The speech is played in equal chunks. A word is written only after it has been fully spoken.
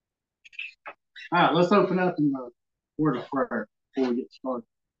All right, let's open up in the word of prayer before we get started.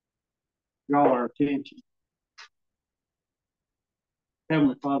 Draw our attention.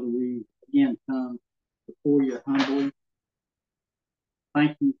 Heavenly Father, we again come before you humbly.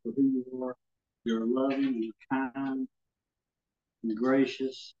 Thank you for who you are. You're loving and kind and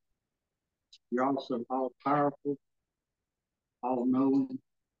gracious. You're also all powerful, all knowing.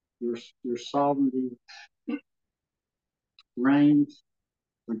 Your sovereignty reigns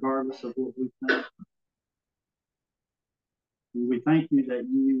regardless of what we think. And we thank you that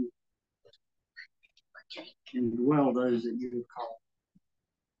you indwell those that you have called.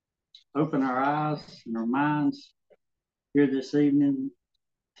 Open our eyes and our minds here this evening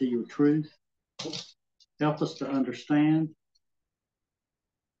to your truth. Help us to understand.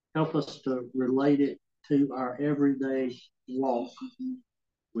 Help us to relate it to our everyday walk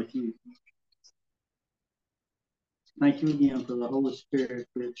with you. Thank you again for the Holy Spirit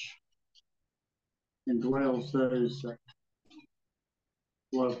which indwells those that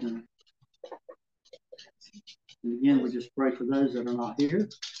love him. And again, we just pray for those that are not here,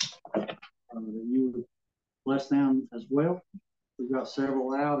 that you would bless them as well. We've got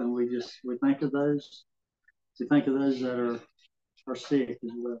several out, and we think of those. We think of those that are sick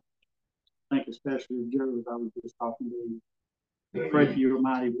as well. I think especially of Joe, as I was just talking to you. We pray for your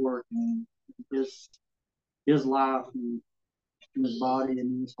mighty work in his life and in his body and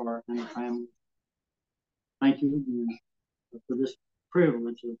in his heart and his family. Thank you again for this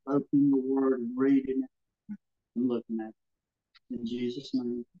privilege of opening the word and reading it and looking at it. In Jesus'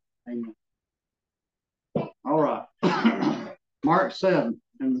 name, amen. All right. Mark 7,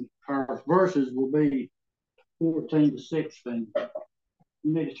 and our verses will be 14 to 16.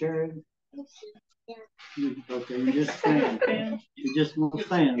 You need a chair? Yeah. Okay, you just stand. You just want to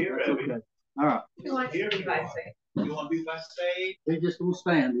stand. That's okay. All right. Who wants to be by stage? You want to be by stage? They just want to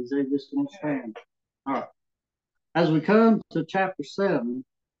stand. They just want to stand. All right. As we come to chapter 7,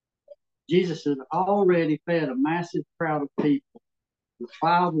 Jesus had already fed a massive crowd of people with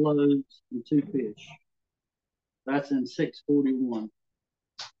 5 loaves and 2 fish. That's in 641.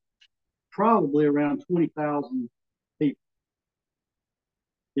 Probably around 20,000 people.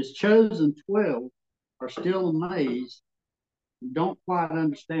 His chosen 12 are still amazed and don't quite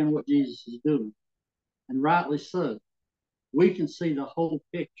understand what Jesus is doing. And rightly so. We can see the whole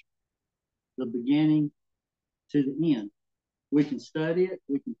picture, the beginning to the end. We can study it.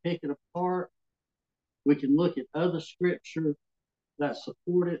 We can pick it apart. We can look at other scripture that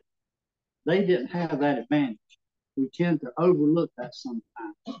support it. They didn't have that advantage. We tend to overlook that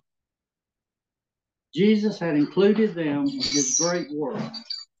sometimes. Jesus had included them in his great work.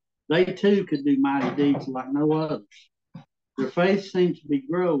 They too could do mighty deeds like no others. Their faith seemed to be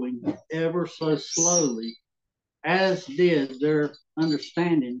growing ever so slowly, as did their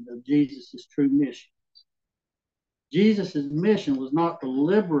understanding of Jesus' true mission. Jesus' mission was not to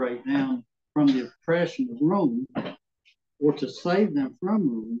liberate them from the oppression of Rome or to save them from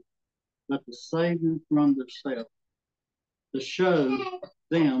Rome, but to save them from themselves, to show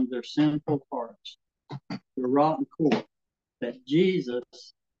them their sinful hearts, their rotten core, that Jesus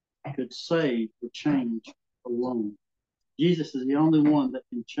could save or change alone. Jesus is the only one that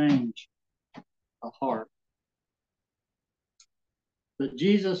can change a heart. But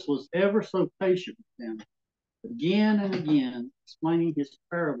Jesus was ever so patient with them, again and again, explaining his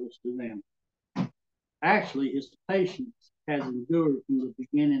parables to them. Actually, his patience has endured from the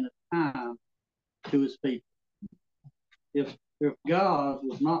beginning of time to his people. If God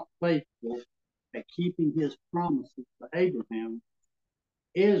was not faithful at keeping his promises to Abraham,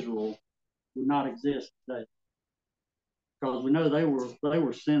 Israel would not exist today. Because we know they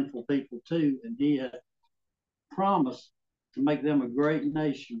were sinful people too, and he had promised to make them a great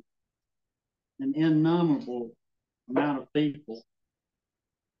nation, an innumerable amount of people.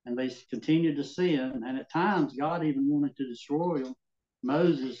 And they continued to sin, and at times God even wanted to destroy them.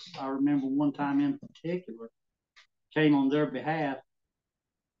 Moses, I remember one time in particular, came on their behalf,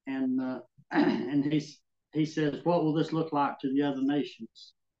 and he says, "What will this look like to the other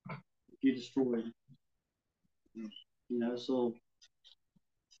nations if you destroy them?" You know,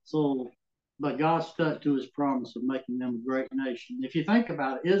 but God stuck to his promise of making them a great nation. If you think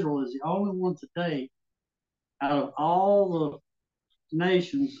about it, Israel is the only one today out of all the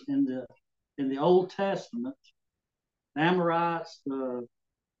nations in the Old Testament, the Amorites,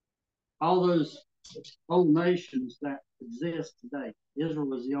 all those old nations that exist today.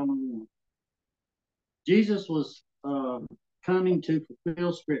 Israel is the only one. Jesus was coming to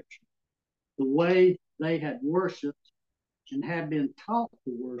fulfill Scripture. The way they had worshipped and had been taught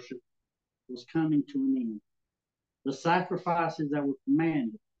to worship was coming to an end. The sacrifices that were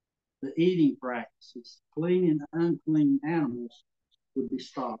commanded, the the eating practices, clean and unclean animals would be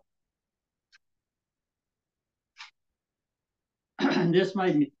stopped. And this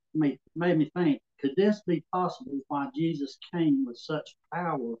made me think, could this be possible why Jesus came with such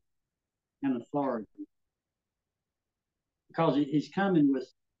power and authority? Because he's coming with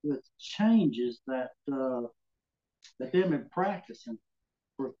changes that they've been practicing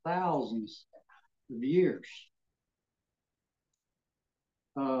for thousands of years.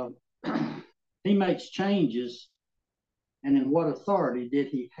 He makes changes, and in what authority did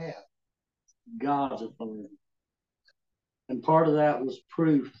he have? God's authority. And part of that was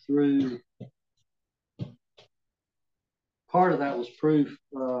proof through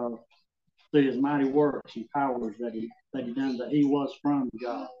his mighty works and powers that he done, that he was from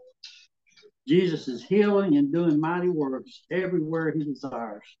God. Jesus is healing and doing mighty works everywhere he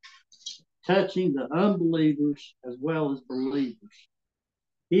desires, touching the unbelievers as well as believers.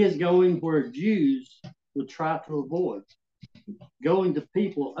 He is going where Jews would try to avoid, going to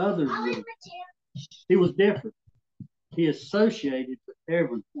people others would. He was different. He associated with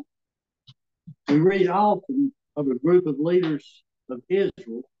everyone. We read often of a group of leaders of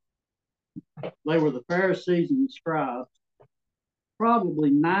Israel. They were the Pharisees and the scribes.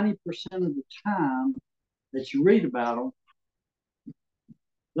 Probably 90% of the time that you read about them,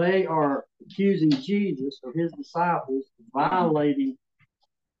 they are accusing Jesus or his disciples of violating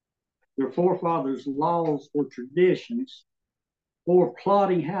their forefathers' laws or traditions, or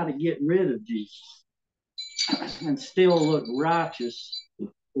plotting how to get rid of Jesus and still look righteous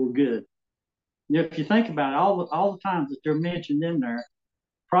or good. Now, if you think about it, all the times that they're mentioned in there,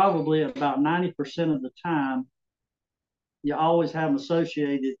 probably about 90% of the time, you always have them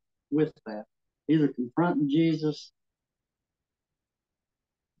associated with that, either confronting Jesus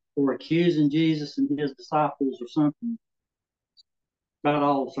or accusing Jesus and his disciples or something, about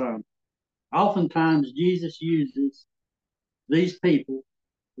all the time. Oftentimes, Jesus uses these people,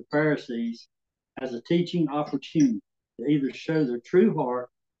 the Pharisees, as a teaching opportunity to either show their true heart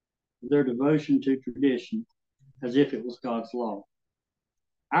or their devotion to tradition as if it was God's law.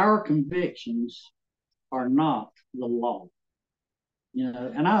 Our convictions are not the law. You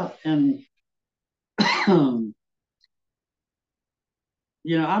know,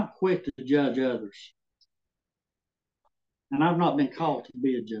 you know, I'm quick to judge others. And I've not been called to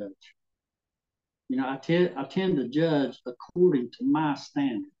be a judge. You know, I tend to judge according to my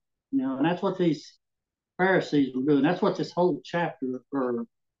standard. You know, and that's what these Pharisees were doing. That's what this whole chapter, or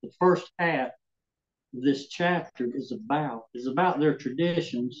the first half of this chapter, is about. Is about their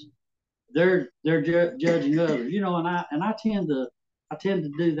traditions. They're judging others. You know, and I tend to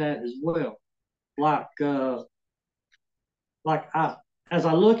do that as well. As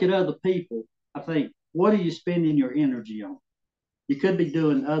I look at other people, I think, what are you spending your energy on? You could be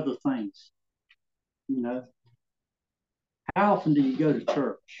doing other things. You know, how often do you go to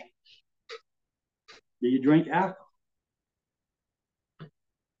church? Do you drink alcohol?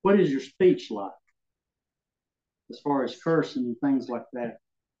 What is your speech like as far as cursing and things like that?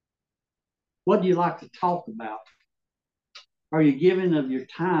 What do you like to talk about? Are you giving of your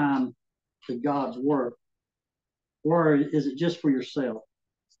time to God's work? Or is it just for yourself?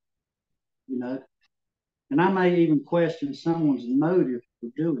 You know, and I may even question someone's motive for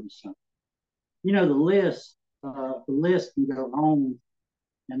doing something. You know, the list can go on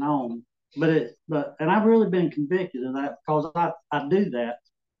and on. But I've really been convicted of that, because I do that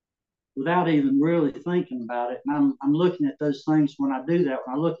without even really thinking about it. And I'm looking at those things when I do that.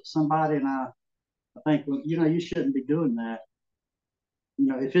 When I look at somebody and I think, well, you know, you shouldn't be doing that. You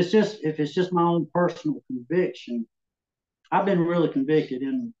know, if it's just my own personal conviction, I've been really convicted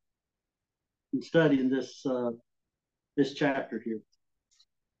in studying this chapter here.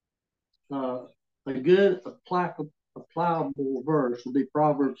 A good applicable verse will be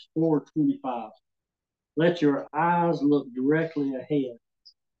Proverbs 4:25. Let your eyes look directly ahead,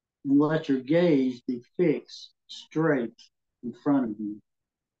 and let your gaze be fixed straight in front of you.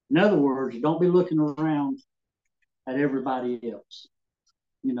 In other words, don't be looking around at everybody else.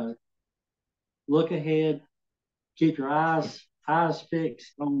 You know, look ahead, keep your eyes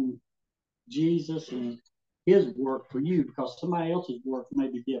fixed on Jesus and his work for you, because somebody else's work may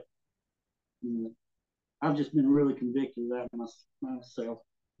be different. You know, I've just been really convicted of that myself.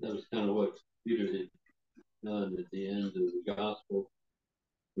 That was kind of what Peter had done at the end of the gospel,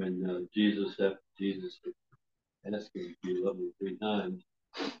 when Jesus had asked him if you love me 3 times.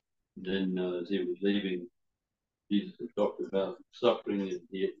 And then as he was leaving, Jesus had talked about suffering, and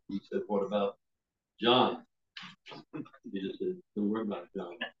he said, "What about John?" Jesus said, "Don't worry about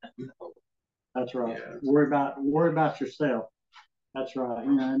John." That's right. Yeah. Worry about yourself. That's right.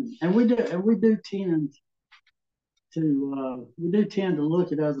 You know, and we do tend to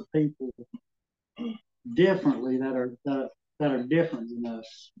look at other people differently that are different than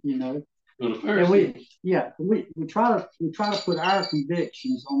us. You know, Well, the and Pharisees, we try to put our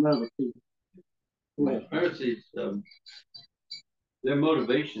convictions on other people. the Pharisees, their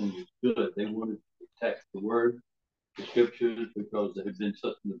motivation was good. They wanted to protect the word, the scriptures, because there had been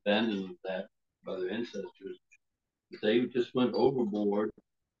such an abandonment of that by their ancestors. But they just went overboard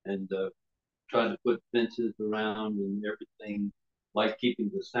and tried to put fences around and everything, like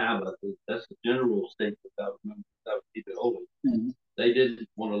keeping the Sabbath. That's the general statement about keep it holy. Mm-hmm. They didn't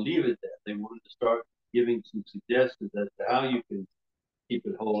want to leave it there. They wanted to start giving some suggestions as to how you can keep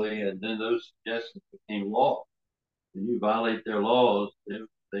it holy, and then those suggestions became law. And you violate their laws, they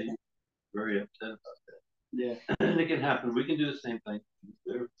very upset about that. Yeah, and it can happen. We can do the same thing.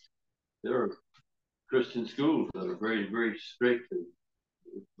 There are Christian schools that are very, very strict and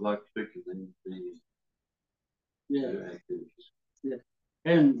a lot stricter than the activities. Yeah.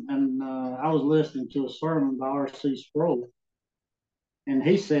 And I was listening to a sermon by R.C. Sproul, and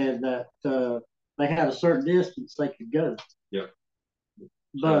he said that they had a certain distance they could go. Yeah.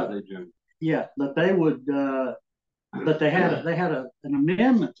 But yeah, but they would. But they had an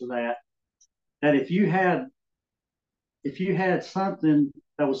amendment to that if you had something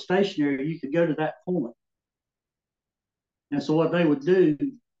that was stationary, you could go to that point. And so what they would do,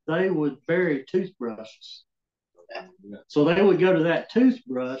 they would bury toothbrushes. So they would go to that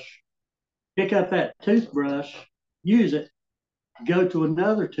toothbrush, pick up that toothbrush, use it, go to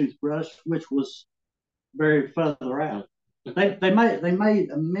another toothbrush, which was buried further out. They made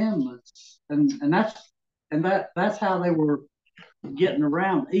amendments, and that's how they were getting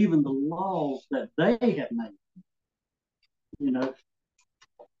around even the laws that they had made. You know,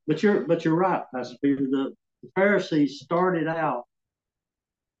 but you're right, Pastor Peter. The Pharisees started out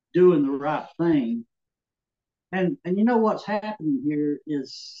doing the right thing, and you know what's happening here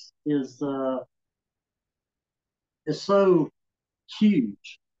is so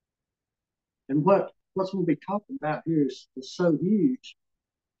huge, and what's we'll be talking about here is so huge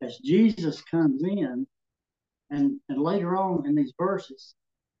as Jesus comes in, and later on in these verses,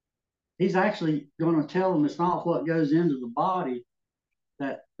 he's actually going to tell them it's not what goes into the body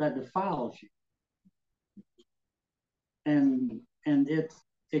that defiles you, and it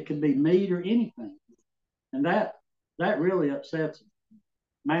could be meat or anything, and that really upsets them.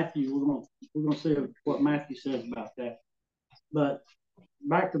 Matthew, we're gonna see what Matthew says about that. But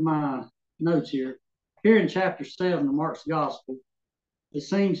back to my notes here. Here in chapter 7 of Mark's Gospel, it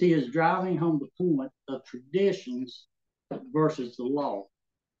seems he is driving home the point of traditions versus the law,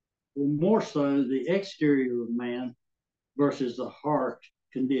 or more so the exterior of man versus the heart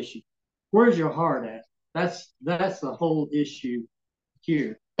condition. Where's your heart at? That's the whole issue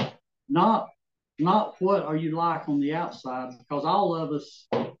here. Not what are you like on the outside, because all of us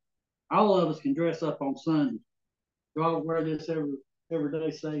can dress up on Sunday. Do I wear this every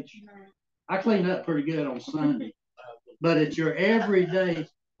day, Sage? No. I clean up pretty good on Sunday, but it's your everyday.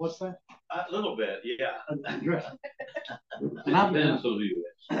 What's that? A little bit, yeah. And I've been,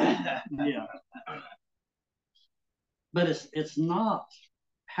 yeah. But it's not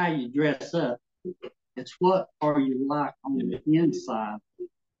how you dress up. It's what are you like on the inside,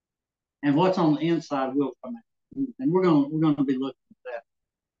 and what's on the inside will come out. And we're gonna be looking at that.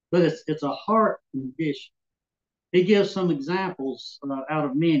 But it's a heart condition. He gives some examples out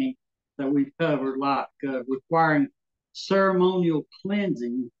of many that we've covered, like requiring ceremonial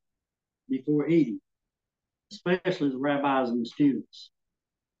cleansing before eating, especially the rabbis and the students.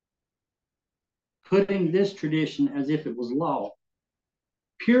 Putting this tradition as if it was law,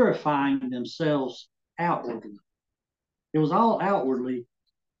 purifying themselves outwardly. It was all outwardly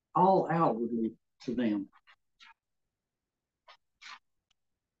to them.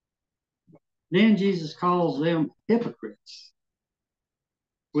 Then Jesus calls them hypocrites,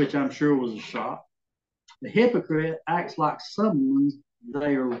 which I'm sure was a shock. The hypocrite acts like someone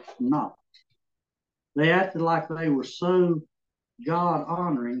they are not. They acted like they were so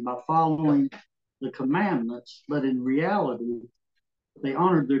God-honoring by following the commandments, but in reality, they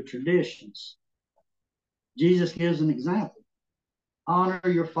honored their traditions. Jesus gives an example. Honor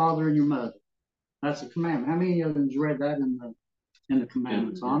your father and your mother. That's a commandment. How many of them read that in the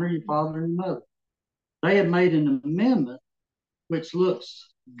commandments? Honor your father and your mother. They have made an amendment which looks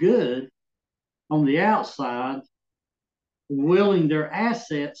good on the outside, willing their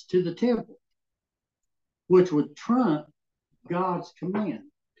assets to the temple, which would trump God's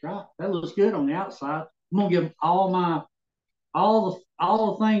command. Right? That looks good on the outside. I'm gonna give all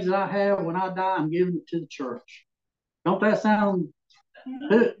the things that I have when I die. I'm giving it to the church. Don't that sound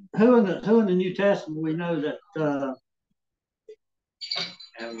Who in the New Testament we know that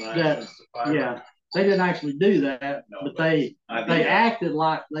that yeah, they didn't actually do that, no, but they acted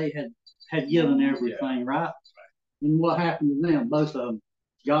like they had given everything, right? And what happened to them? Both of them,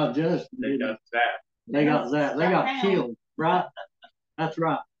 God judged them. They got that. They got killed, right? That's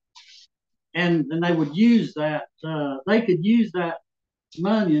right. And they would use that. They could use that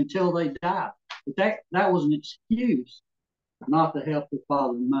money until they died, but that was an excuse not to help their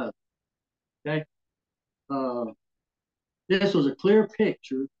father and mother. Okay. This was a clear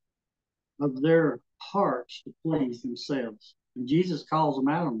picture of their hearts to please themselves. And Jesus calls them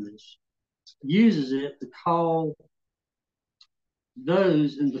out on this, uses it to call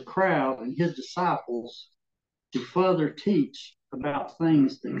those in the crowd and his disciples to further teach about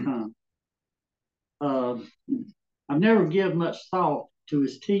things to come. I've never given much thought to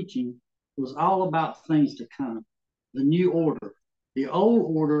his teaching. It was all about things to come, the new order. The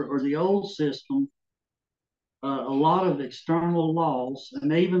old order or the old system, a lot of external laws,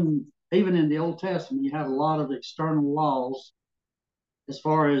 and even in the Old Testament, you have a lot of external laws as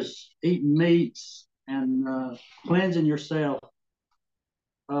far as eating meats and cleansing yourself,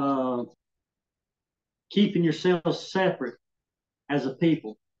 keeping yourselves separate as a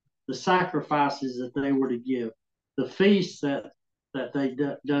people, the sacrifices that they were to give, the feasts that they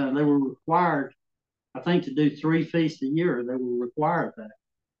done. They were required, I think, to do 3 feasts a year. They were required that.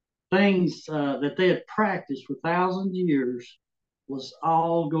 Things that they had practiced for thousands of years was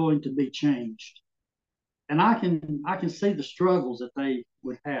all going to be changed. And I can see the struggles that they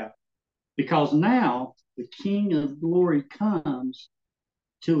would have, because now the King of Glory comes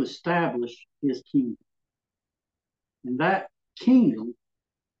to establish his kingdom. And that kingdom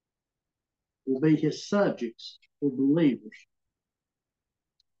will be his subjects or believers.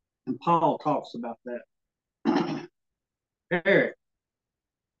 And Paul talks about that. Eric,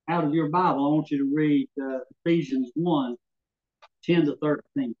 out of your Bible, I want you to read Ephesians 1, 10 to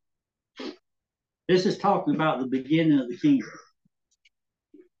 13. This is talking about the beginning of the kingdom.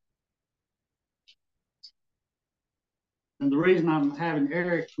 And the reason I'm having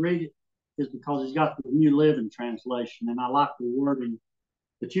Eric read it is because he's got the New Living Translation, and I like the wording,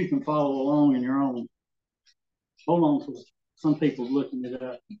 but you can follow along in your own. Hold on, for some people looking it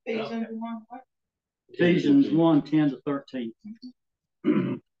up. Ephesians 1, what? Ephesians 1, 10 to 13.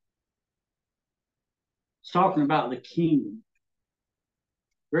 It's talking about the kingdom.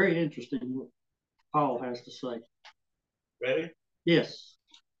 Very interesting what Paul has to say. Ready? Yes.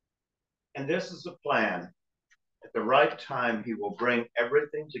 And this is the plan. At the right time, he will bring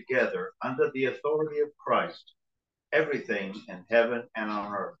everything together under the authority of Christ, everything in heaven and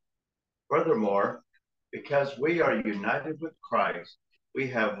on earth. Furthermore, because we are united with Christ, we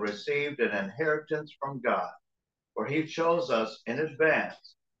have received an inheritance from God, for he chose us in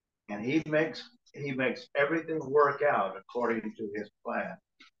advance, and he makes everything work out according to his plan.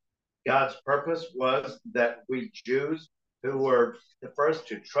 God's purpose was that we Jews, who were the first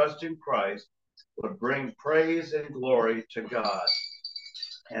to trust in Christ, would bring praise and glory to God.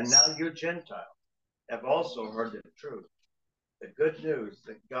 And now you Gentiles have also heard the truth, the good news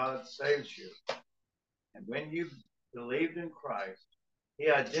that God saves you. And when you believed in Christ, he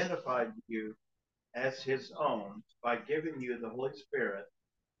identified you as his own by giving you the Holy Spirit,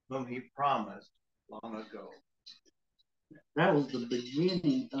 whom he promised long ago. That was the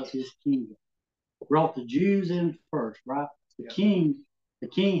beginning of his kingdom. Brought the Jews in first, right? The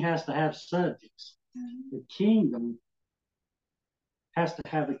king has to have subjects. The kingdom has to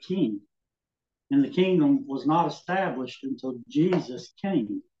have a king. And the kingdom was not established until Jesus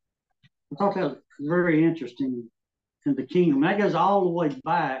came. I thought that was very interesting in the kingdom. That goes all the way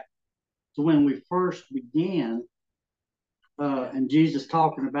back to when we first began, and Jesus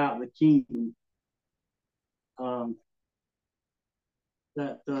talking about the kingdom.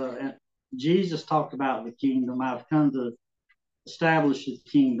 Jesus talked about the kingdom. I've come to establish the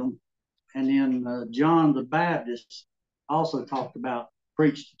kingdom. And then John the Baptist also talked about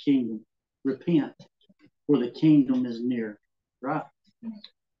preach the kingdom, repent, for the kingdom is near. Right?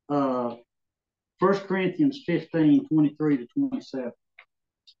 1 Corinthians 15, 23 to 27.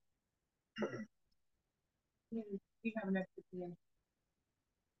 You have an extra pen.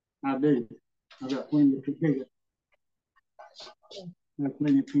 I do. I've got plenty of pens. I have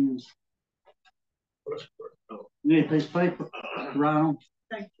plenty of pens. You need a piece of paper? Right on.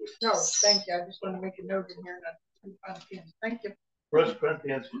 Thank you. No, thank you. I just want to make a note in here and find a pen. Thank you. 1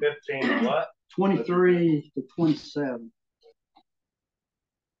 Corinthians 15, what? 23 to 27.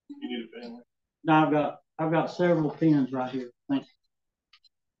 You need a pen? No, I've got several pens right here. Thank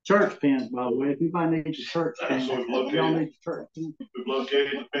Church pins, by the way. If anybody needs a church pin, So we've y'all located- need a church pin. We've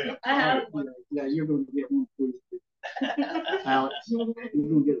located the pen. I have one. Yeah, you're going to get one for you. Alex, you're going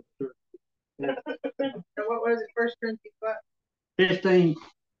to get a church. So what was it, 1 Corinthians what?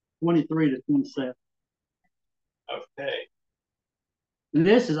 15:23-27. Okay. And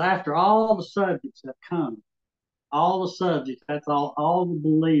this is after all the subjects have come. All the subjects, that's all the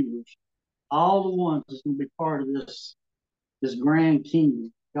believers, all the ones that's going to be part of this grand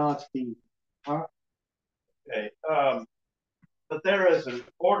kingdom, God's kingdom. All right. Okay. But there is an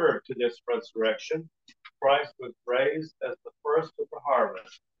order to this resurrection. Christ was raised as the first of the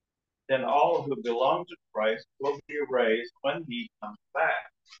harvest. Then all who belong to Christ will be raised when he comes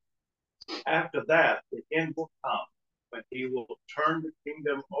back. After that, the end will come, when he will turn the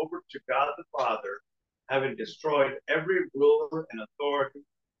kingdom over to God the Father, having destroyed every ruler and authority and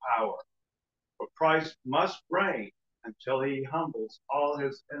power. For Christ must reign until he humbles all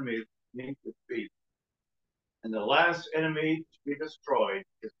his enemies beneath his feet. And the last enemy to be destroyed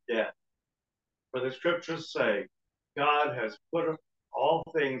is death. For the scriptures say, God has put all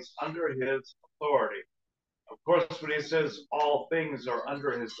things under his authority. Of course, when he says all things are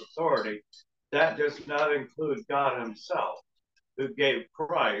under his authority, that does not include God himself, who gave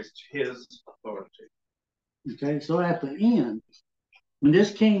Christ his authority. Okay, so at the end, when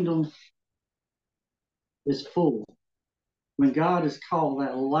this kingdom is full, when God is called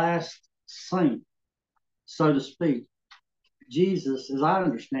that last saint, so to speak, Jesus, as I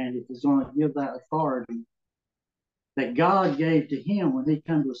understand it, is going to give that authority that God gave to him when he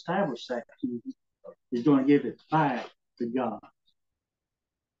came to establish that kingdom. He's going to give it back to God.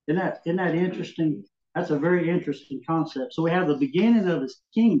 Isn't that interesting? That's a very interesting concept. So we have the beginning of his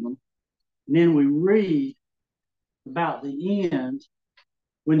kingdom, and then we read about the end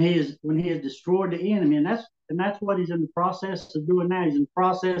when he has destroyed the enemy, and that's what he's in the process of doing now. He's in the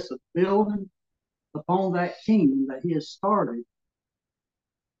process of building upon that kingdom that he has started,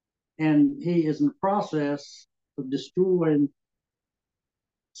 and he is in the process of destroying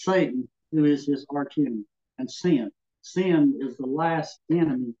Satan, who is his arch enemy, and sin. Sin is the last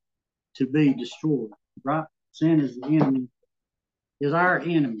enemy to be destroyed, right? Sin is the enemy, is our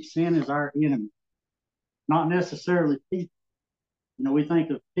enemy. Sin is our enemy, not necessarily people. You know, we think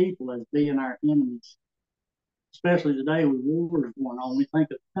of people as being our enemies, especially today with wars going on. We think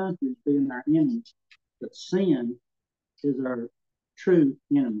of countries being our enemies, but sin is our true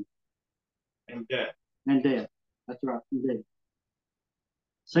enemy. And death. And death. That's right. And death.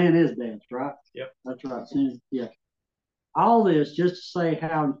 Sin is death, right? Yep. That's right. Sin is, yeah. All this just to say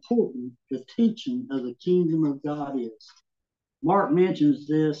how important the teaching of the kingdom of God is. Mark mentions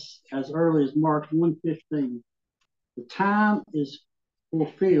this as early as Mark 1:15. The time is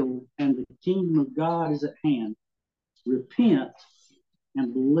fulfilled and the kingdom of God is at hand. Repent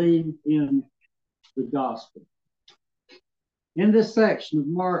and believe in the gospel. In this section of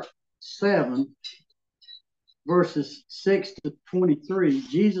Mark 7, verses 6-23,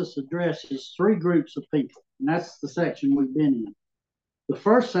 Jesus addresses three groups of people, and that's the section we've been in. The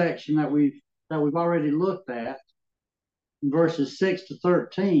first section that we've already looked at, in verses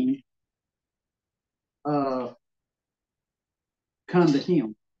 6-13, come to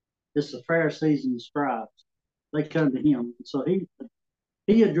him. It's the Pharisees and the scribes. They come to him. So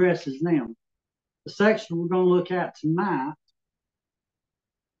he addresses them. The section we're going to look at tonight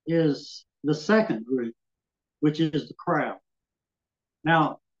is the second group, which is the crowd.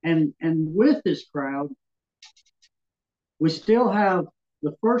 Now, and with this crowd, we still have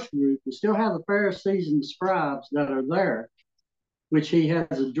the first group. We still have the Pharisees and the scribes that are there, which he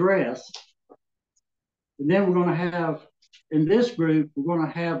has addressed. And then we're going to have, in this group, we're going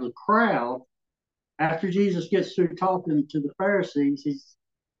to have the crowd. After Jesus gets through talking to the Pharisees,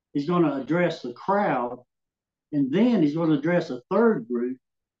 he's going to address the crowd, and then he's going to address a third group,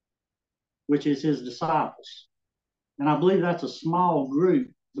 which is his disciples. And I believe that's a small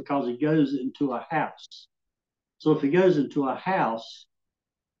group because he goes into a house. So if he goes into a house,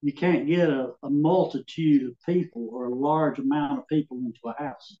 you can't get a multitude of people or a large amount of people into a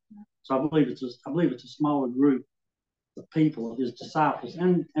house. So I believe it's a smaller group of people, of his disciples,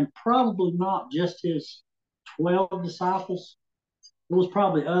 and probably not just his 12 disciples. There was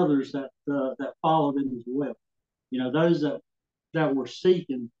probably others that followed him as well. You know, those that were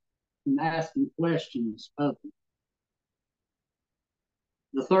seeking and asking questions of him.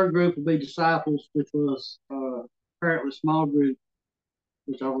 The third group will be disciples, which was apparently a small group,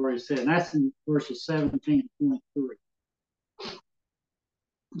 which I've already said, and that's in verses 17-23.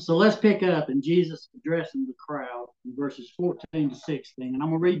 So let's pick up in Jesus addressing the crowd in verses 14-16, and I'm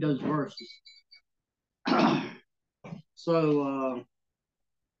going to read those verses. So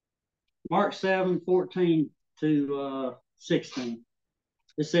Mark 7:14 to 16.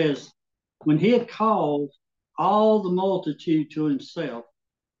 It says, when he had called all the multitude to himself,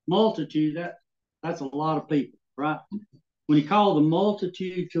 multitude, that's a lot of people, right? When he called the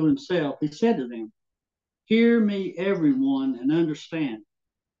multitude to himself, he said to them, hear me, everyone, and understand.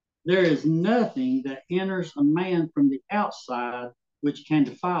 There is nothing that enters a man from the outside which can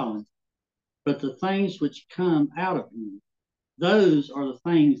defile him, but the things which come out of him, those are the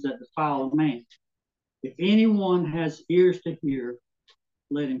things that defile a man. If anyone has ears to hear,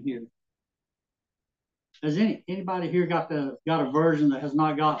 let him hear. Has anybody here got a version that has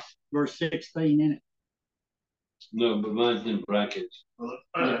not got verse 16 in it? No, but mine's in brackets. Well,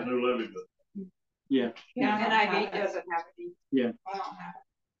 I have New Living Book. Yeah. Yeah, NIV doesn't have it. Yeah. I don't have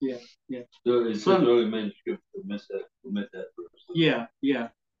it. Yeah. So it's Some- early manuscript to omit that verse. Yeah.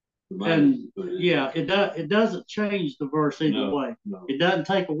 Mine is- Yeah, it doesn't change the verse either No, way. no. It doesn't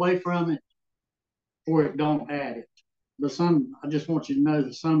take away from it, or it don't add it. But I just want you to know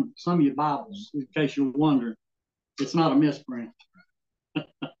that some of your Bibles, in case you're wondering, it's not a misprint.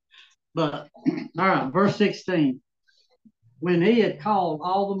 But all right, verse 16. When he had called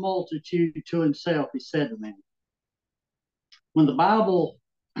all the multitude to himself, he said to them. When the Bible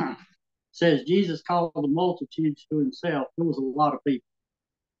says Jesus called the multitudes to himself, there was a lot of people.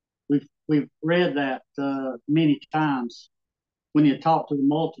 We've read that many times when he had talked to the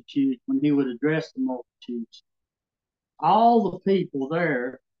multitude, when he would address the multitudes. All the people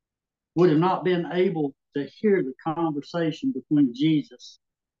there would have not been able to hear the conversation between Jesus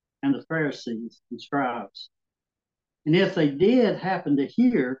and the Pharisees and scribes. And if they did happen to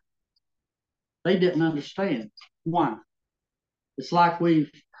hear, they didn't understand. Why? It's like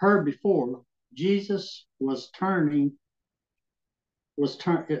we've heard before. Jesus was turning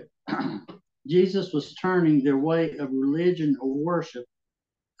their way of religion or worship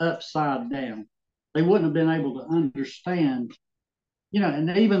upside down. They wouldn't have been able to understand, and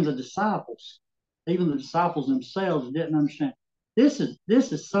even the disciples themselves didn't understand. This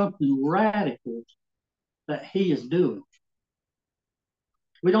is something radical that he is doing.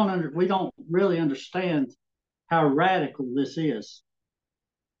 We don't really understand how radical this is.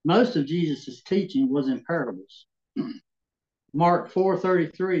 Most of Jesus' teaching was in parables. Mark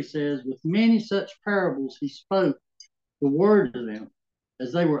 4:33 says, with many such parables he spoke the word to them,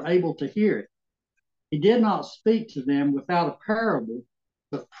 as they were able to hear it. He did not speak to them without a parable,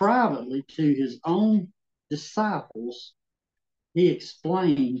 but privately to his own disciples, he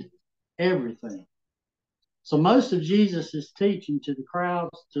explained everything. So most of Jesus' teaching to the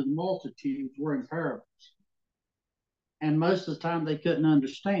crowds, to the multitudes, were in parables. And most of the time they couldn't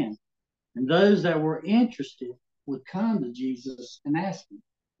understand. And those that were interested would come to Jesus and ask him,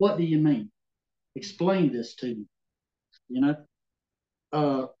 what do you mean? Explain this to me. And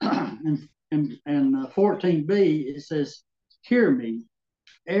 14b, it says, hear me,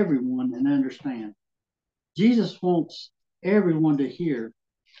 everyone, and understand. Jesus wants everyone to hear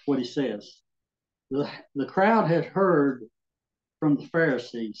what he says. The crowd had heard from the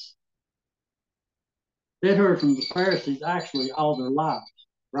Pharisees. They'd heard from the Pharisees actually all their lives,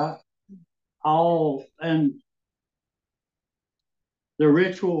 right? And their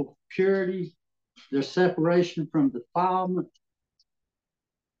ritual purity, their separation from defilement,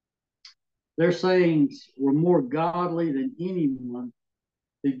 their sayings were more godly than anyone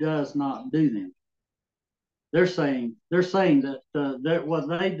who does not do them. They're saying that what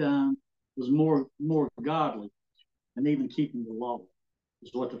they done was more godly than even keeping the law,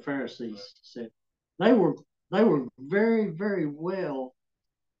 is what the Pharisees said. They were very, very well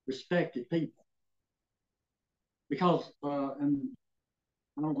respected people, because and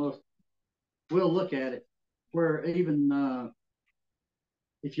I don't know if we'll look at it, where even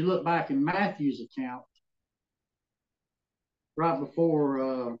if you look back in Matthew's account, right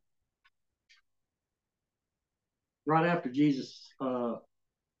after Jesus,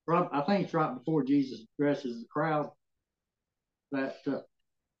 I think it's right before Jesus addresses the crowd, that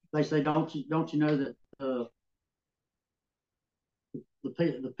they say, don't you know that the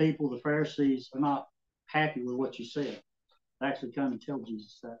people, the Pharisees, are not happy with what you said? They actually come and tell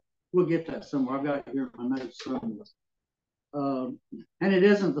Jesus that. We'll get that somewhere. I've got it here in my notes somewhere. And it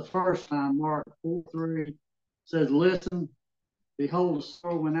isn't the first time. Mark 4:3 says, listen, behold, the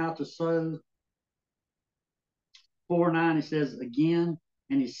sower went out to sow. 4:9, he says again,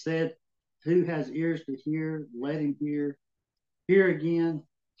 and he said, who has ears to hear, let him hear. Hear again,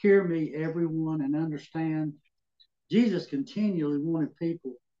 hear me, everyone, and understand. Jesus continually wanted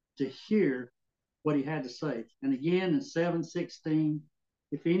people to hear what he had to say. And again in 7:16,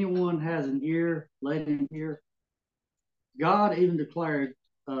 if anyone has an ear, let him hear. God even declared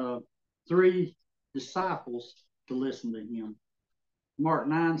 3 disciples to listen to him. Mark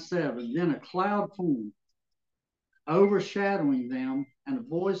 9:7. Then a cloud formed, overshadowing them, and a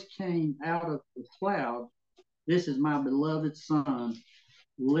voice came out of the cloud, "This is my beloved Son.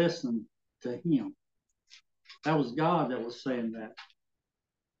 Listen to him." That was God that was saying that.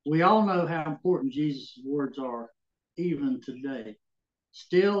 We all know how important Jesus' words are, even today.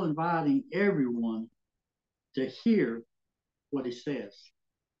 Still inviting everyone to hear what he says.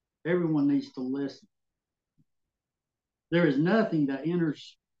 Everyone needs to listen. There is nothing that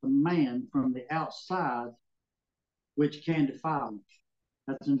enters a man from the outside which can defile him.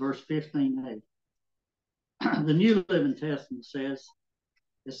 That's in verse 15a. The New Living Testament says,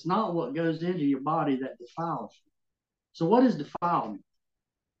 it's not what goes into your body that defiles you. So what is defilement?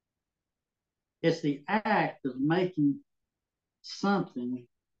 It's the act of making something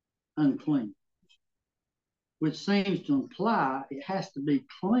unclean, which seems to imply it has to be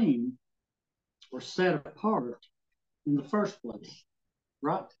clean or set apart in the first place,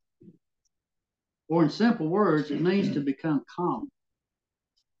 right? Or in simple words, it means to become common.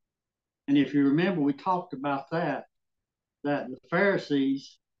 And if you remember, we talked about that the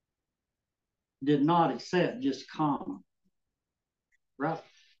Pharisees did not accept just common, right?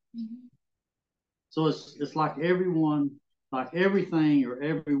 Mm-hmm. So it's like everyone, like everything or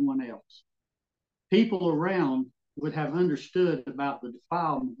everyone else. People around would have understood about the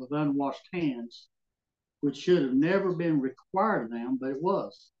defilement of unwashed hands, which should have never been required of them, but it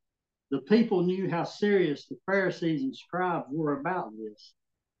was. The people knew how serious the Pharisees and scribes were about this.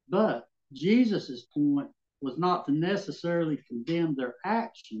 But Jesus' point was not to necessarily condemn their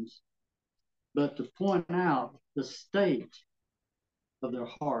actions, but to point out the state of their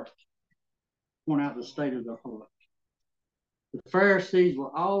heart. Point out the state of their heart. The Pharisees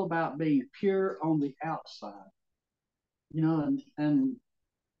were all about being pure on the outside. You know, and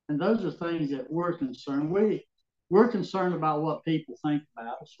those are things that we're concerned. We're concerned about what people think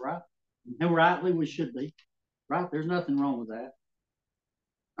about us, right? And rightly we should be, right? There's nothing wrong with that.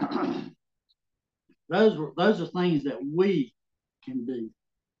 Those are things that we can do.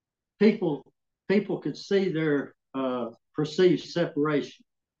 People could see their perceived separation.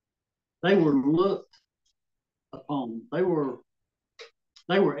 They were looked upon. They were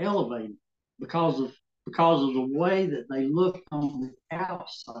elevated because of the way that they looked on the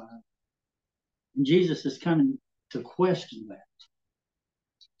outside. And Jesus is coming to question that.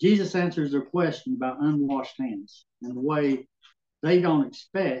 Jesus answers their question about unwashed hands in a way they don't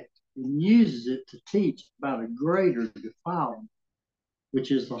expect, and uses it to teach about a greater defilement, which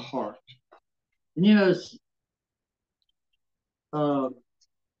is the heart. And you know,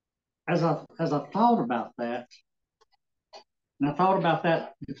 as I thought about that, and I thought about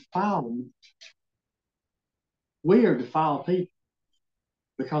that defilement, we are defiled people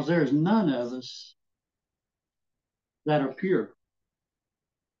because there is none of us that are pure.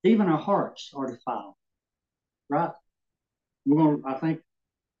 Even our hearts are defiled, right? I think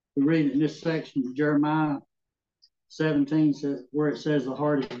we read in this section of Jeremiah 17 where it says the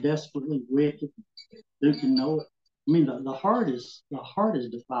heart is desperately wicked. Who can know it? I mean, the heart is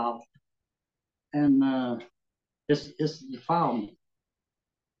defiled, and it's defilement.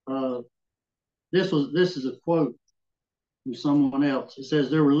 This is a quote from someone else. It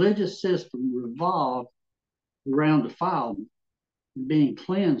says their religious system revolved around defilement and being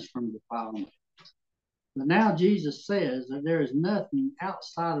cleansed from defilement. But now Jesus says that there is nothing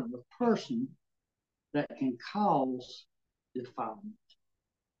outside of the person that can cause defilement.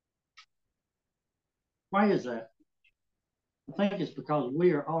 Why is that? I think it's because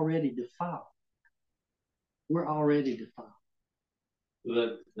we are already defiled. We're already defiled.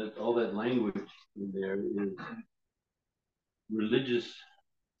 So that all that language in there is religious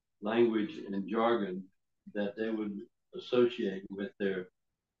language and jargon that they would associate with their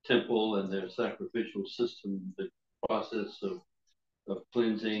temple and their sacrificial system, the process of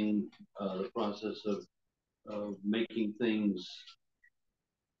cleansing, the process of making things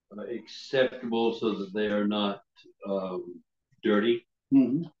acceptable so that they are not dirty.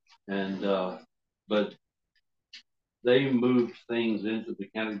 Mm-hmm. And but they moved things into the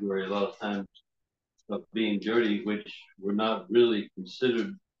category a lot of times of being dirty, which were not really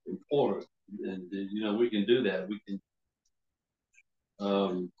considered important. And you know, we can do that. We can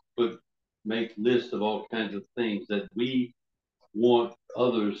make lists of all kinds of things that we want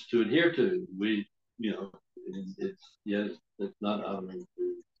others to adhere to. We, you know, it's not honoring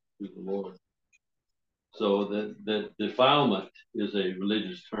to the Lord. So that defilement is a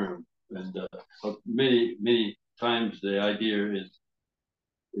religious term, and many times the idea is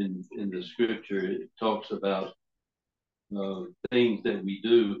in the scripture it talks about things that we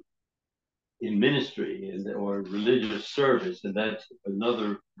do in ministry or religious service, and that's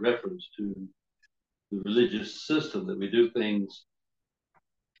another reference to the religious system, that we do things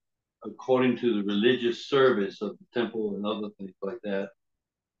according to the religious service of the temple and other things like that,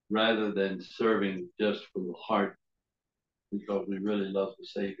 rather than serving just from the heart because we really love the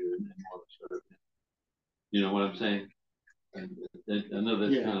Savior and want to serve Him. You know what I'm saying? And I know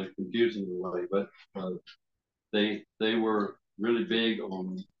that's kind of confusing in a way, but they were really big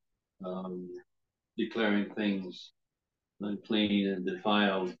on declaring things unclean and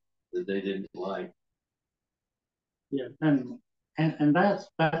defiled that they didn't like. Yeah, and that's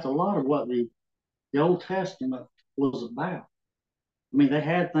a lot of what the Old Testament was about. I mean, they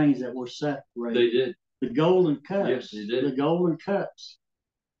had things that were separated. They did. The golden cups. Yes, they did. The golden cups.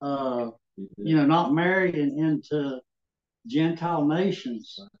 You know, not marrying into Gentile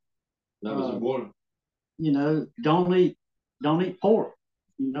nations. That was important. You know, don't eat pork.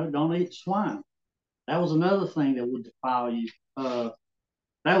 You know, don't eat swine. That was another thing that would defile you.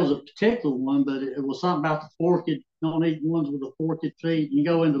 That was a particular one, but it was something about the forked. Don't eat ones with the forked feet. You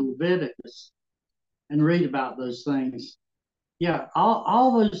go into Leviticus and read about those things. Yeah,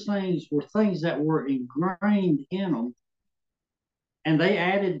 all those things were things that were ingrained in them, and they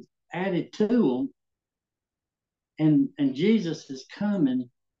added to them. And Jesus is coming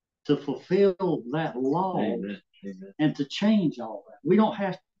to fulfill that law. Amen. Amen. And to change all that. We don't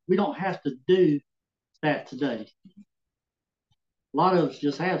have to do that today. A lot of us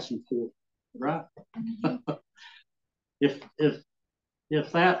just have some pork, right? if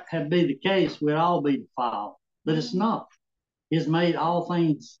that had been the case, we'd all be defiled. But it's not. He's made all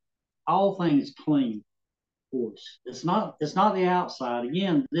things clean for us. It's not the outside.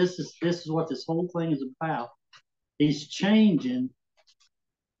 Again, this is what this whole thing is about. He's changing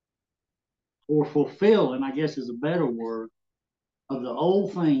or fulfilling, I guess is a better word, of the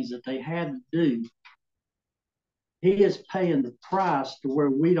old things that they had to do. He is paying the price to where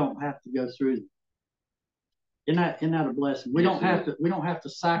we don't have to go through them. Isn't that a blessing? We don't have to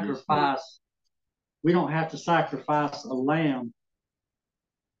sacrifice. We don't have to sacrifice a lamb.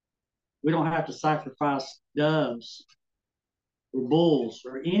 We don't have to sacrifice doves or bulls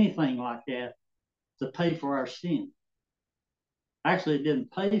or anything like that to pay for our sin. Actually, it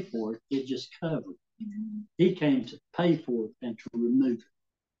didn't pay for it. It just covered it. He came to pay for it and to remove it.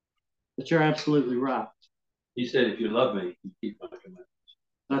 But you're absolutely right. He said, if you love me, you keep my commandments.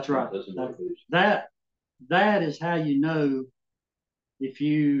 That's right. That is how you know if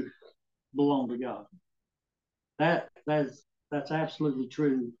you belong to God. That's absolutely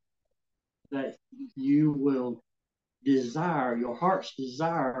true. That you will desire, your heart's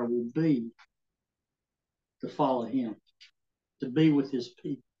desire will be to follow Him, to be with His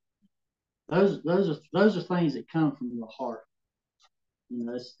people. Those are things that come from the heart. You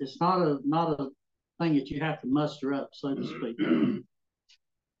know, it's not a thing that you have to muster up, so to speak.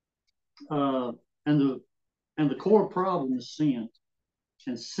 And the core problem is sin,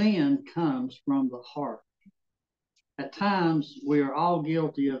 and sin comes from the heart. At times, we are all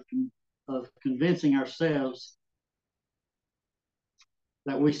guilty of convincing ourselves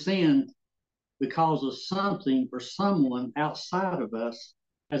that we sin because of something or someone outside of us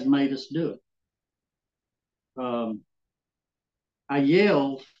has made us do it. I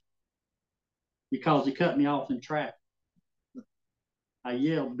yelled because he cut me off in traffic. I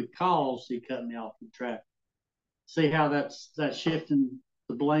yelled because he cut me off in traffic. See how that's shifting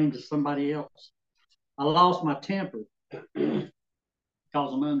the blame to somebody else. I lost my temper because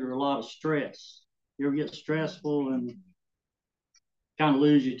I'm under a lot of stress. You ever get stressful and kind of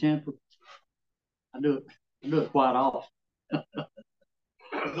lose your temper? I do it quite often.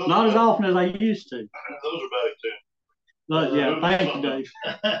 Not as often as I used to. Those are bad too. But yeah, thank you, Dave.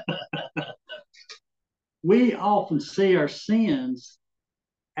 We often see our sins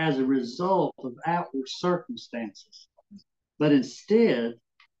as a result of outward circumstances, but instead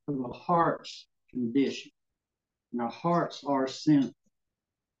of a heart's condition. And our hearts are sinful.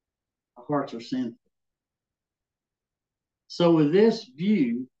 Our hearts are sinful. So with this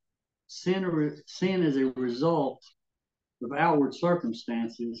view, sin is a result of outward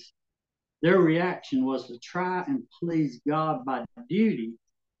circumstances. Their reaction was to try and please God by duty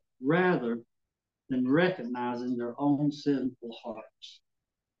rather than recognizing their own sinful hearts.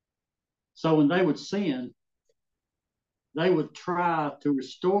 So when they would sin, they would try to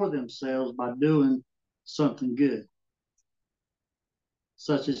restore themselves by doing something good,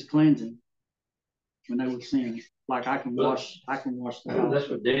 such as cleansing. When they would sin, like I can wash the house. That's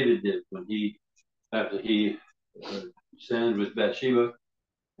what David did when after he sinned with Bathsheba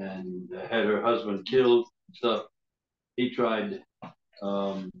and had her husband killed and stuff. He tried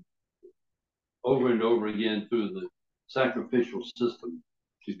over and over again through the sacrificial system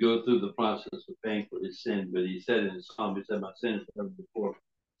to go through the process of paying for his sin. But he said in his psalm, he said, my sin is never before.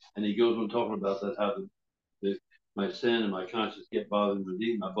 And he goes on talking about that, how my sin and my conscience get bothered and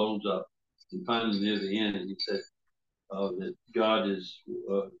eating my bones up. And finally, near the end, he said that God is,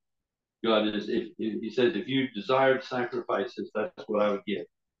 he says, if you desired sacrifices, that's what I would give.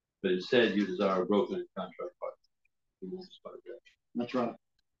 But instead, you desire a broken and contrite heart. He won't despise that. That's right.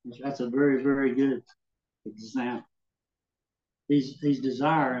 That's a very, very good example. He's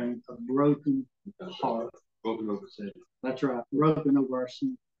desiring a broken heart. Broken over sin. That's right. Broken over our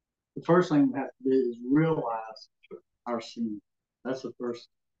sin. The first thing we have to do is realize our sin. That's the first.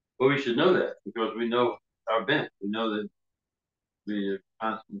 Well, we should know that because we know our bent. We know that we are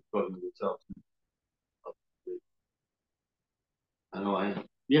constantly struggling with self. I know I am.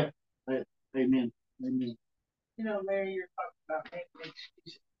 Yeah. Amen. Amen. You know, Larry, you're talking about making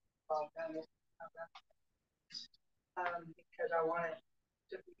excuses because I want it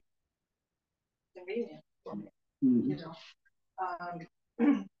to be convenient for me. Mm-hmm. You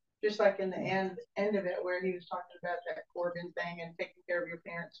know, just like in the end of it, where he was talking about that Corbin thing and taking care of your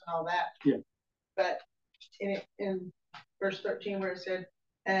parents and all that. Yeah. But in verse 13, where it said,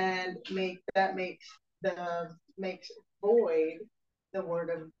 and makes void the word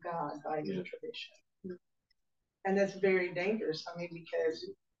of God by your tradition. And that's very dangerous. I mean, because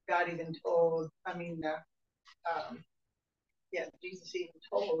God even told, Jesus even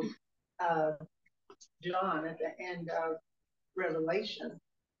told John at the end of Revelation,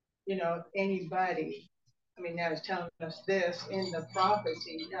 you know, if anybody, now it's telling us this in the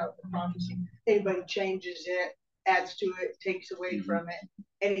prophecy, anybody changes it, adds to it, takes away from it,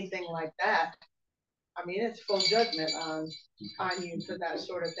 anything like that, it's full judgment on you for that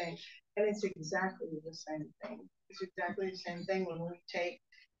sort of thing. And it's exactly the same thing. It's exactly the same thing when we take,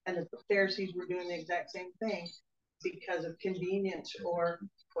 and the Pharisees were doing the exact same thing because of convenience or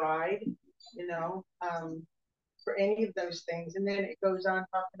pride, for any of those things. And then it goes on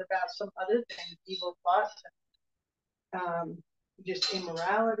talking about some other things, evil thoughts, just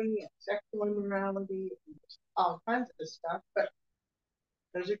immorality and sexual immorality, and all kinds of stuff. But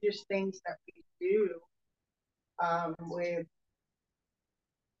those are just things that we do with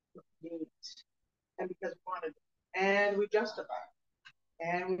convenience, and because we want to, and we justify it,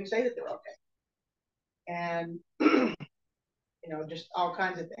 and we say that they're okay, and just all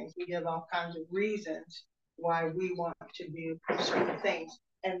kinds of things. We give all kinds of reasons why we want to do certain things,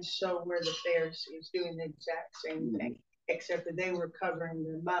 and so were the Pharisees doing the exact same thing, except that they were covering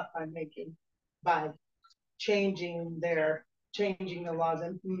them up by changing the laws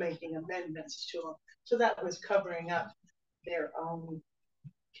and making amendments to them. So that was covering up their own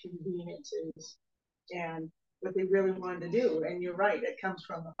conveniences and what they really wanted to do. And you're right, it comes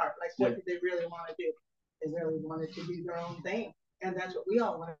from the heart. Like, what did they really want to do? They really wanted to do their own thing. And that's what we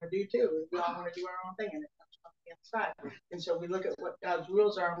all want to do too. We all want to do our own thing, and it comes from the inside. And so we look at what God's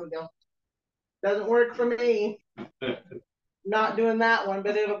rules are and we go, doesn't work for me. Not doing that one,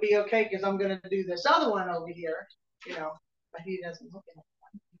 but it'll be okay because I'm going to do this other one over here, but he doesn't look at it.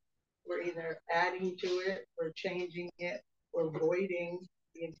 We're either adding to it, we're changing it, we're voiding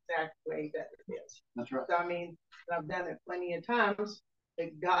the exact way that it is. That's right. So, I've done it plenty of times,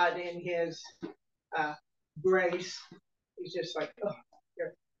 that God in his grace, he's just like, oh,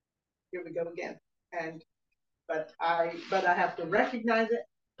 here we go again. But I have to recognize it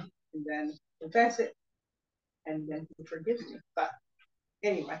and then confess it, and then he forgives me. But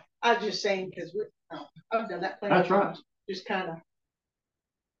anyway, I was just saying because I've done that plenty of times. Just kind of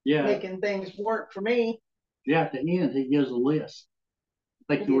making things work for me. Yeah, at the end, he gives a list.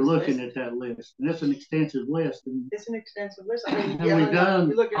 I think you were looking at that list, and it's an extensive list. And it's an extensive list. And we've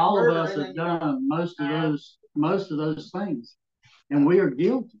done. All of us have done most of those things, and we are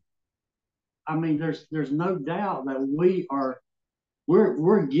guilty. There's no doubt that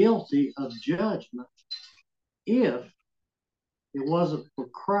we're guilty of judgment if it wasn't for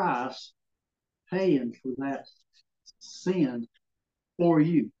Christ paying for that sin for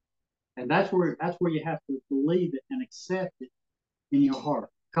you. And that's where you have to believe it and accept it in your heart,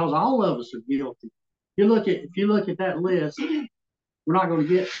 because all of us are guilty. If you look at that list, we're not going to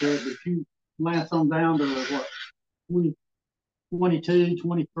get to it, but if you glance on down to 22,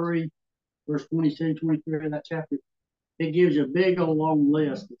 23, verse 22, 23 of that chapter, it gives you a big old long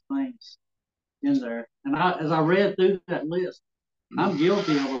list of things in there. And as I read through that list, I'm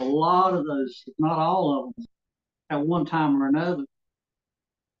guilty of a lot of those, if not all of them, at one time or another.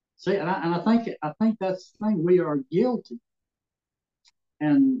 See, and I think that's the thing. We are guilty,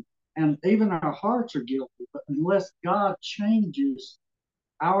 and even our hearts are guilty. But unless God changes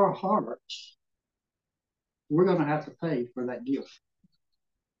our hearts, we're going to have to pay for that guilt.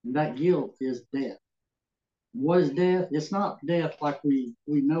 And that guilt is death. What is death? It's not death like we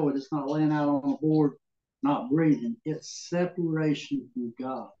know it. It's not laying out on a board, not breathing. It's separation from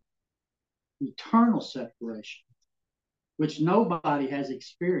God. Eternal separation, which nobody has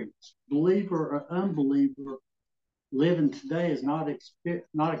experienced. Believer or unbeliever living today has not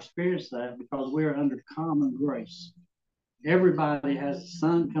experienced that because we're under common grace. Everybody has the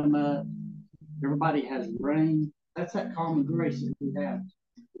sun come up. Everybody has rain. That's that common grace that we have.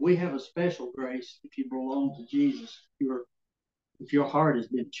 We have a special grace if you belong to Jesus, if your heart has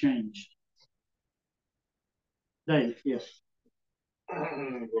been changed. Dave, yes.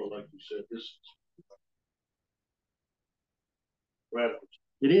 Well, like you said, this is radical.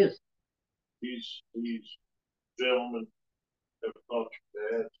 It is. These gentlemen have taught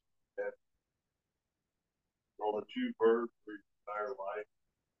you that all that you've heard for your entire life.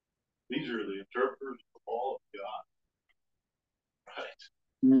 These are the interpreters of the law of God. Right?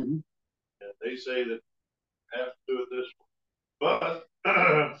 Mm-hmm. And they say that you have to do it this way. But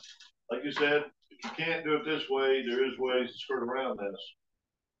like you said, if you can't do it this way, there is ways to skirt around this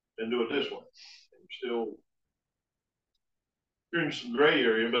and do it this way. And you're in some gray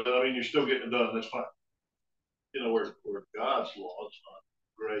area, but I mean, you're still getting it done. That's fine. You know, where God's law is not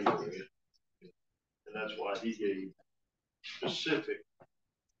gray area. And that's why he gave specific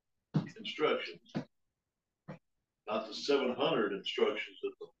instructions, not the 700 instructions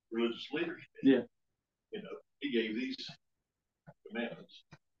that the religious leaders gave. Yeah. You know, he gave these commandments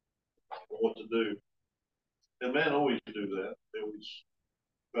on what to do. And men always do that. They always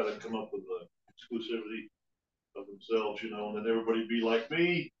try to come up with the exclusivity of themselves, you know, and then everybody be like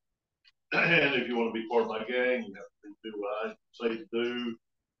me. And if you want to be part of my gang, you have to do what I say to do,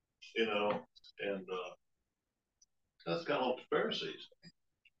 you know, and that's kind of like the Pharisees.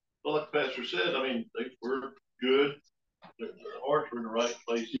 Well, like the pastor said, I mean, they were good. Their hearts were in the right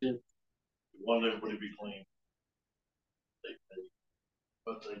place. Yeah. They wanted everybody to be clean.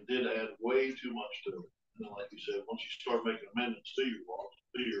 But they did add way too much to it. And like you said, once you start making amendments to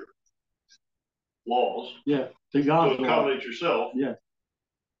your laws, Yeah, to God's to accommodate yourself, yeah,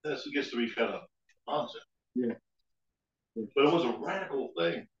 this gets to be kind of nonsense. Yeah. But it was a radical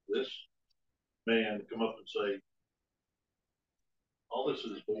thing for this man to come up and say, all this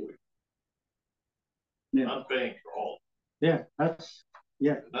is void. Yeah. I'm paying for all. Yeah, that's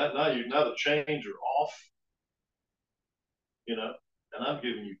yeah. Now the chains are off, you know, and I'm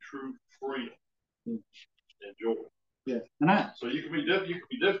giving you true freedom and joy. Yeah, so you can be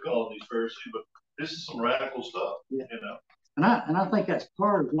difficult on these Pharisees, but this is some radical stuff. Yeah. You know. And I think that's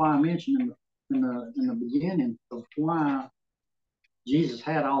part of why I mentioned in the beginning of why Jesus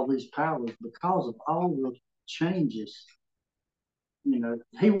had all these powers, because of all the changes. You know,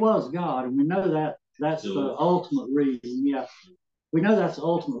 he was God, and we know that that's the ultimate reason. Yeah, we know that's the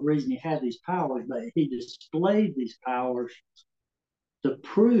ultimate reason he had these powers, but he displayed these powers to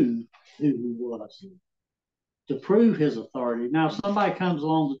prove who he was, to prove his authority. Now, if somebody comes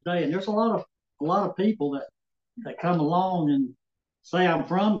along today, and there's a lot of people that come along and say, I'm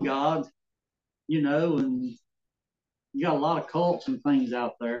from God, you know, and you got a lot of cults and things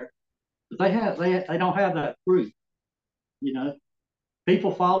out there, but they don't have that proof, you know.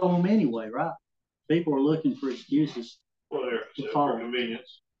 People follow them anyway, right? People are looking for excuses. Well, they're for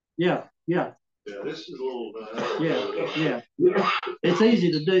convenience. Yeah. Yeah, this is a little. Yeah. It's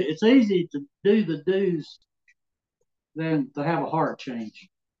easy to do. It's easy to do the do's than to have a heart change.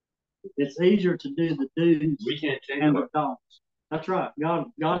 It's easier to do the do's and the don'ts. That's right.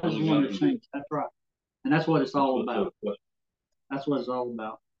 God is the one that changes. That's right. And that's what it's all about. That's what it's all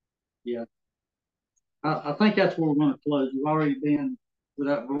about. Yeah. I think that's where we're going to close. We've already been with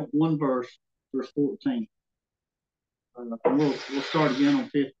that one verse 14. We'll start again on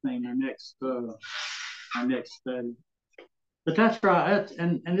 15, our next study. But that's right.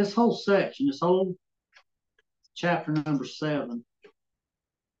 And this whole section, this whole chapter number 7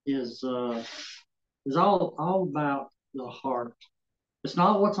 is all about the heart. It's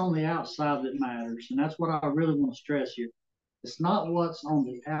not what's on the outside that matters, and that's what I really want to stress here. It's not what's on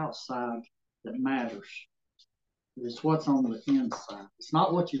the outside that matters. It's what's on the inside. It's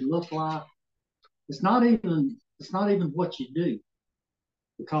not what you look like. It's not even what you do.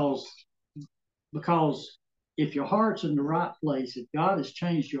 Because if your heart's in the right place, if God has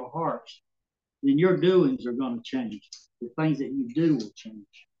changed your hearts, then your doings are going to change. The things that you do will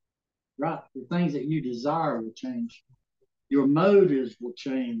change. Right? The things that you desire will change. Your motives will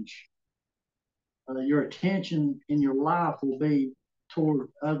change. Your attention in your life will be toward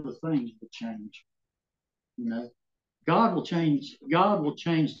other things will change. You know, God will change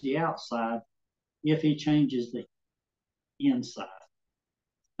the outside, if he changes the inside.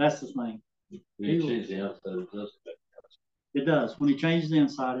 That's the thing. When you change the outside, it does affect the outside. It does. When he changes the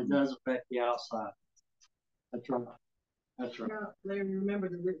inside, it does affect the outside. That's right. That's right. Now, Larry, remember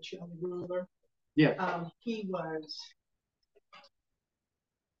the rich young ruler? Yeah. He was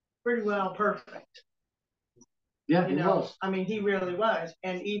pretty well perfect. Yeah, You he know, was. I mean, he really was.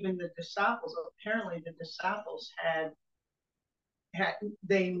 And even the disciples, apparently the disciples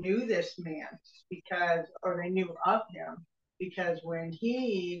they knew this man or they knew of him because when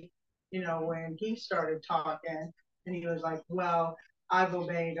he started talking and he was like, well, I've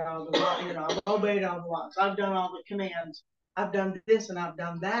obeyed all the laws. I've done all the commands. I've done this and I've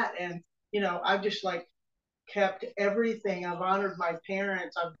done that. And, I've just like kept everything. I've honored my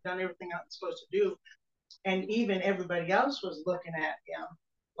parents. I've done everything I'm supposed to do. And even everybody else was looking at him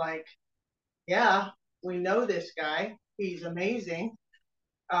like, yeah, we know this guy. He's amazing.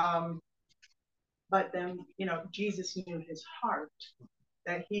 But then, Jesus knew his heart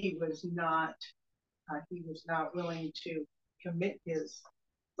that he was not willing to commit his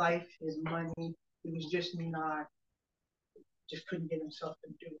life, his money. He was just couldn't get himself to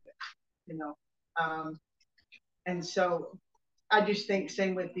do it, And so I just think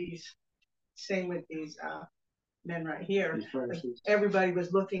same with these men right here. Everybody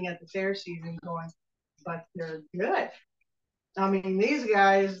was looking at the Pharisees and going, but they're good. I mean, these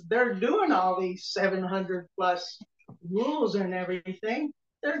guys, they're doing all these 700 plus rules and everything.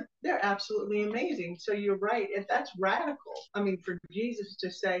 They're absolutely amazing. So you're right. And that's radical. I mean, for Jesus to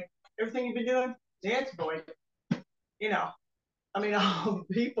say, everything you've been doing, yeah, it's void. I mean, all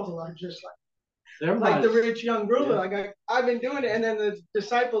the people are just like the rich young ruler. Yeah. Like I've been doing it. And then the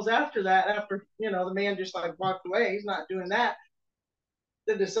disciples after the man just like walked away. He's not doing that.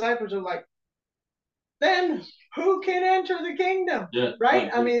 The disciples are like, then who can enter the kingdom? Yeah, right?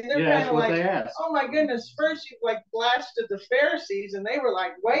 I mean, they're kind of like, oh my goodness, first you like blasted the Pharisees and they were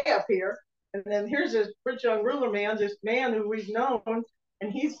like way up here. And then here's this rich young ruler man, this man who we've known,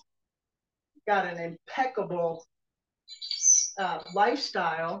 and he's got an impeccable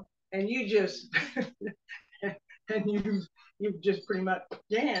lifestyle. And you just, you've just pretty much,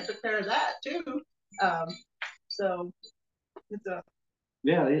 took care of that too. So it's a,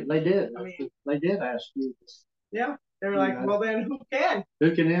 yeah, they did. I mean, they did ask Jesus. Yeah, they were like, well, then who can?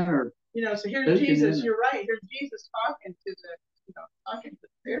 Who can enter? So here's Jesus. You're right. Here's Jesus talking to the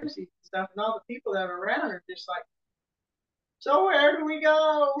Pharisees and stuff, and all the people that are around are just like, so where do we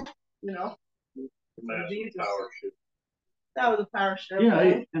go? Jesus. Power shift. That was a power shift.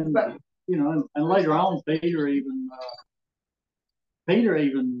 Yeah, and later on, Peter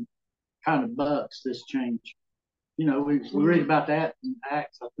even kind of bucks this change. We read about that in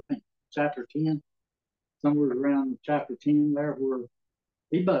Acts, I think, chapter 10, somewhere around chapter 10 there, where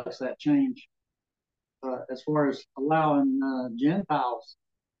he bucks that change as far as allowing Gentiles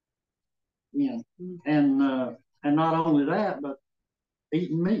in. And not only that, but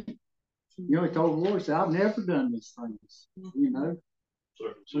eating meat. He told the Lord, he said, I've never done these things,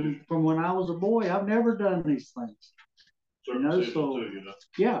 From when I was a boy, I've never done these things.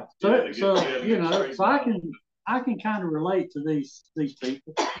 Yeah. So I can kind of relate to these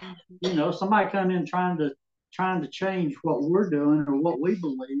people. Somebody coming in trying to change what we're doing or what we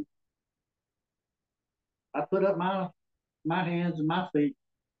believe. I put up my hands and my feet.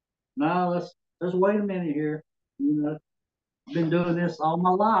 No, let's wait a minute here. I've been doing this all my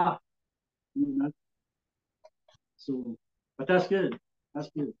life. So, but that's good. That's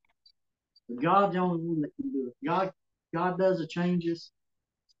good. But God's the only one that can do it. God does the changes.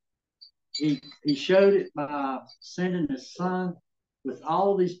 He showed it by sending his son with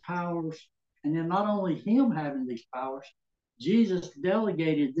all these powers. And then not only him having these powers, Jesus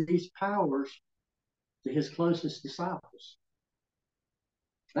delegated these powers to his closest disciples.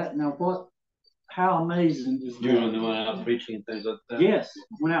 How amazing is that? You went out preaching and things like that? Yes,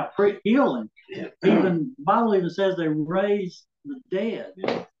 went out healing. Yeah. Even the Bible even says they raised the dead.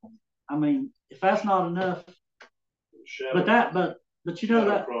 Yeah. I mean, if that's not enough, but that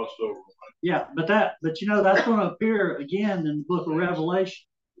crossed over. Yeah, but that's going to appear again in the book of Revelation.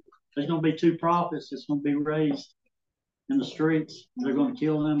 There's going to be two prophets that's going to be raised in the streets. They're going to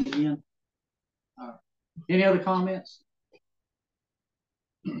kill them again. Any other comments?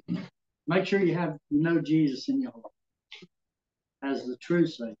 Make sure you know Jesus in your heart as the true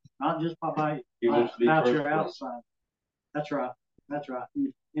Savior, not just about your outside. That's right. That's right.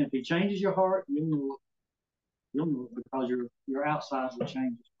 And if he changes your heart, you'll know it because your outside will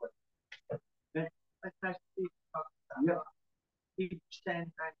change as well. Okay. Yeah.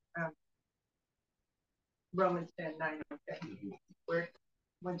 Romans 10:9. Okay. Where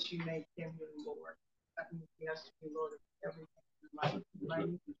once you make him your Lord,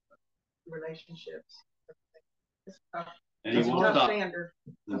 relationships. It's tough. And he It's a won't tough stop. standard.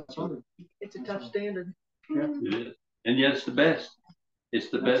 That's right. It's a tough standard. Yeah. It is. And yet it's the best. It's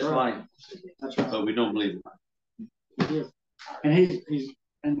the That's best right. life, That's right. but we don't believe it. It is. And he's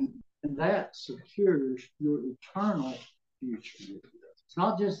and that secures your eternal future. It's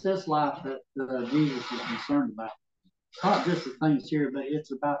not just this life that Jesus is concerned about. It's not just the things here, but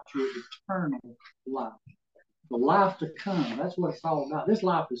it's about your eternal life. The life to come. That's what it's all about. This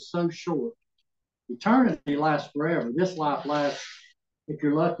life is so short. Eternity lasts forever. This life lasts, if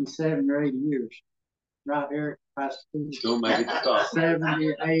you're lucky, 70 or 80 years. Right, Eric? Don't make it stop.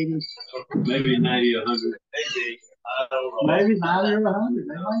 70, 80. Maybe 90, 100. Maybe. I don't know. Maybe 90 or 100.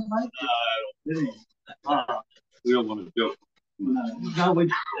 They might make it. We don't want to joke. No,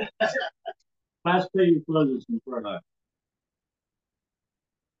 we. Last Peter closes in prayer.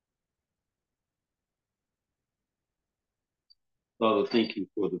 Father, thank you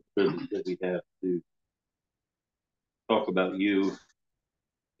for the privilege that we have to talk about you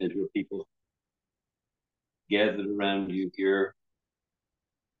and your people gathered around you here,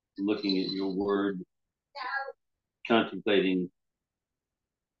 looking at your word, contemplating,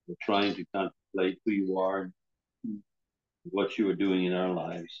 or trying to contemplate who you are, what you are doing in our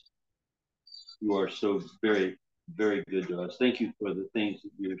lives. You are so very, very good to us. Thank you for the things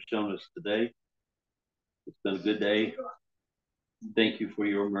that you have shown us today. It's been a good day. Thank you for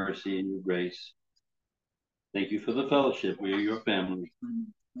your mercy and your grace. Thank you for the fellowship. We are your family.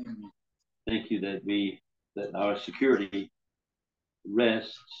 Thank you that our security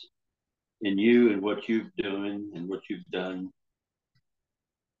rests in you and what you've doing and what you've done.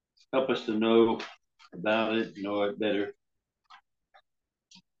 Help us to know about it, know it better.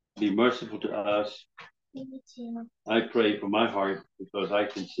 Be merciful to us. I pray for my heart because I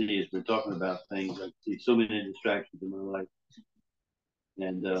can see as we're talking about things, I see so many distractions in my life.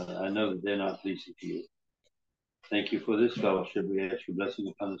 And I know that they're not pleasing to you. Thank you for this fellowship. We ask your blessing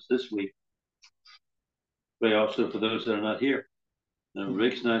upon us this week. Pray also for those that are not here. Now,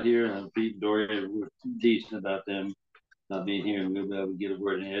 Rick's not here, and Pete and Doria, we're teasing about them not being here, and we'll be able to get a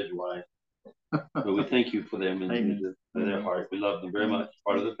word in edgewise. But we thank you for them and for their heart. We love them very much,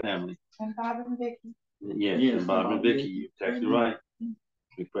 part of the family. And Bob and Vicky. Yes, and Bob and Vicky, you're exactly right.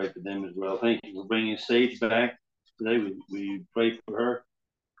 We pray for them as well. Thank you for bringing Sage back today. We pray for her.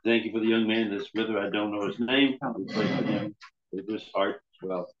 Thank you for the young man that's with her. I don't know his name. We pray for him, with his heart as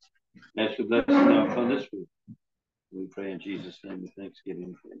well. Ask your blessing now upon this week. We pray in Jesus' name with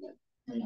thanksgiving. Amen.